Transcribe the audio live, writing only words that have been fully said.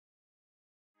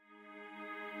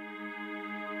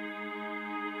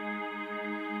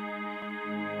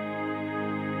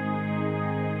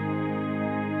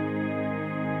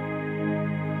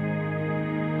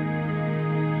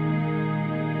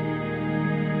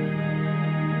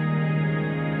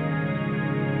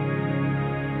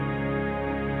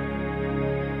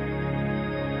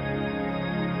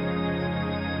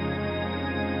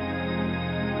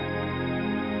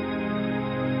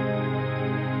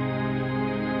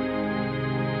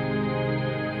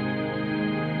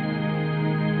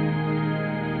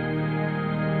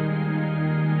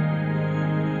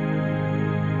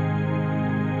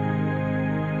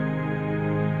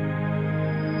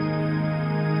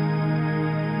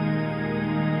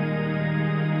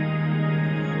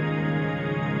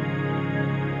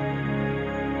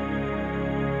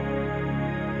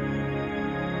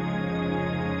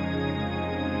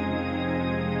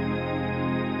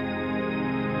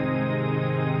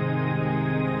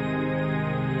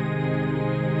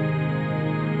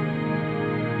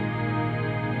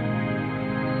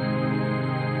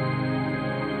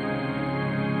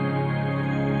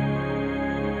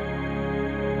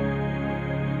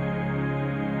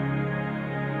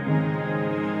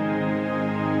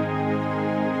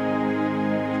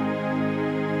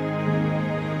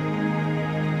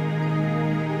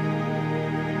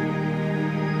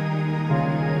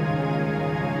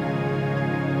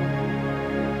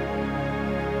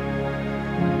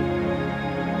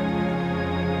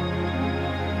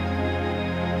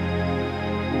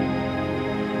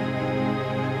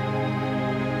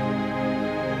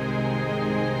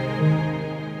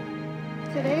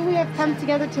Today we have come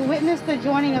together to witness the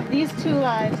joining of these two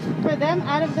lives. For them,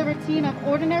 out of the routine of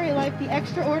ordinary life, the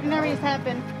extraordinary has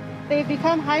happened. They've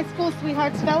become high school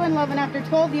sweethearts, fell in love, and after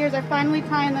 12 years are finally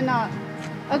tying the knot.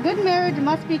 A good marriage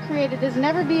must be created. It's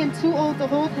never being too old to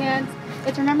hold hands.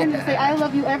 It's remembering to say, I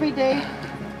love you every day.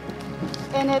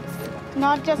 And it's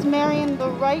not just marrying the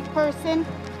right person,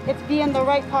 it's being the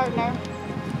right partner.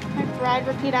 Bride,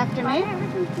 repeat after me.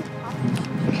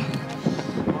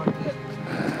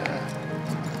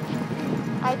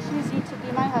 I choose you to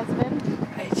be my husband.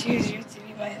 I choose you to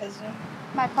be my husband.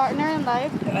 My partner in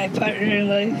life. And my partner in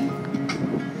life.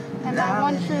 And my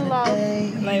one true love.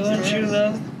 And my one true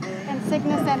love. In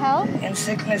sickness and health. In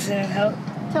sickness and health.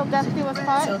 Till death do us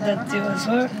part. Till death do us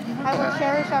part. I will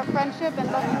cherish our friendship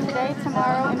and love you today,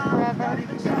 tomorrow, and forever.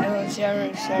 I will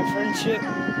cherish our friendship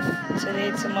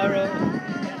today, tomorrow,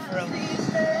 and forever.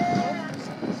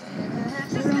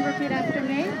 Everyone repeat after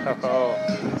me. Oh.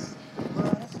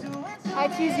 I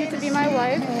choose you to be my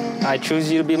wife. I choose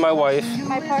you to be my wife.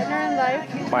 My partner in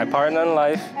life. My partner in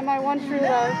life. And my one true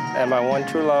love. And my one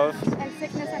true love. And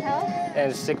sickness and health.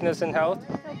 And sickness and health.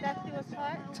 Till death do us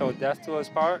part. Till death do us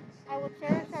part. I will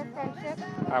cherish our friendship.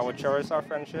 I will cherish our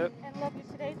friendship. And love you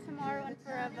today, tomorrow, and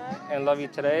forever. And love you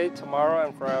today, tomorrow,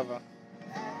 and forever.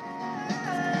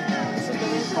 This is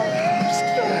really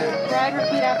important. Bride,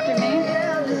 repeat after me.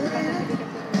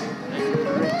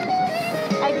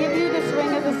 I give you this ring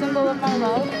as a symbol of my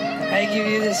love. I give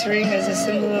you this ring as a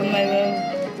symbol of my love.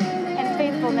 And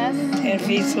faithfulness. And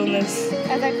faithfulness.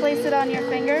 As I place it on your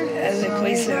finger. As I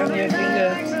place it on your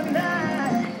finger.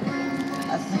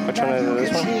 Which one is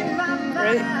this one?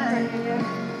 Right?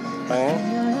 Right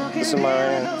hand? This is my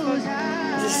right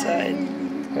hand. This side.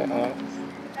 Yeah,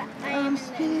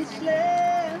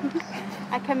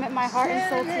 I commit my heart and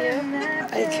soul to you.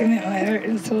 I commit my heart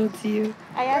and soul to you.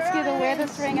 I ask you to wear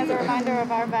this ring as a reminder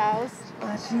of our vows. I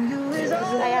ask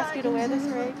you to wear this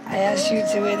ring. I ask you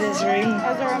to wear this ring.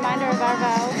 As a reminder of our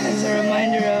vows. As a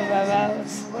reminder of our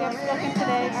vows. We have spoken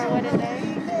today, our wedding day.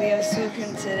 We have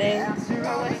spoken today,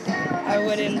 our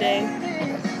wedding day.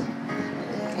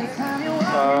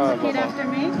 Repeat after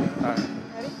me.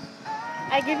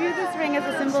 I give you this ring as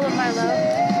a symbol of my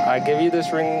love. I give you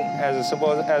this ring as a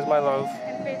symbol as my love.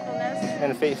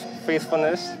 And faithfulness. And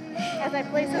faithfulness. As I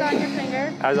place it on your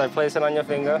finger. As I place it on your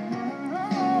finger.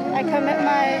 I commit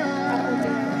my...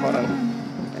 Hold on.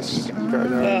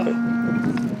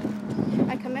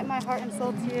 I commit my heart and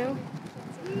soul to you.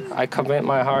 I commit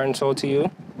my heart and soul to you.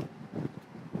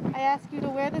 I ask you to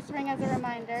wear this ring as a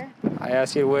reminder. I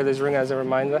ask you to wear this ring as a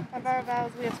reminder. Of our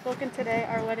vows we have spoken today,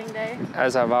 our wedding day.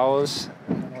 As our vows.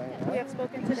 We have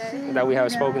spoken today. That we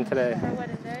have spoken today. Our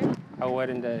wedding day. Our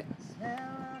wedding day.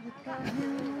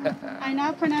 I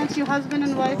now pronounce you husband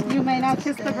and wife. You may now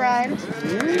kiss the bride.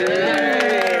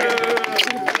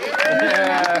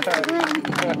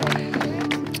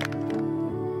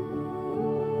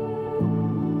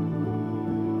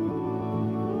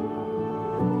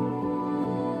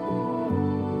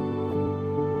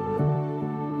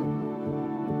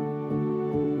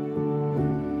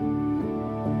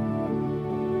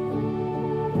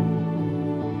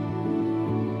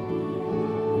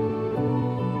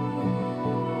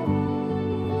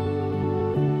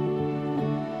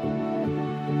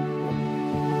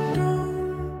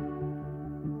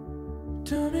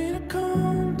 Tell me to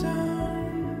calm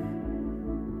down.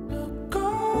 Look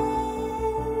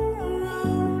all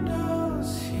around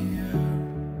us here.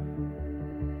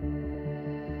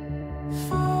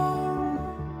 Fall.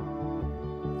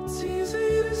 It's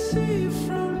easy to see.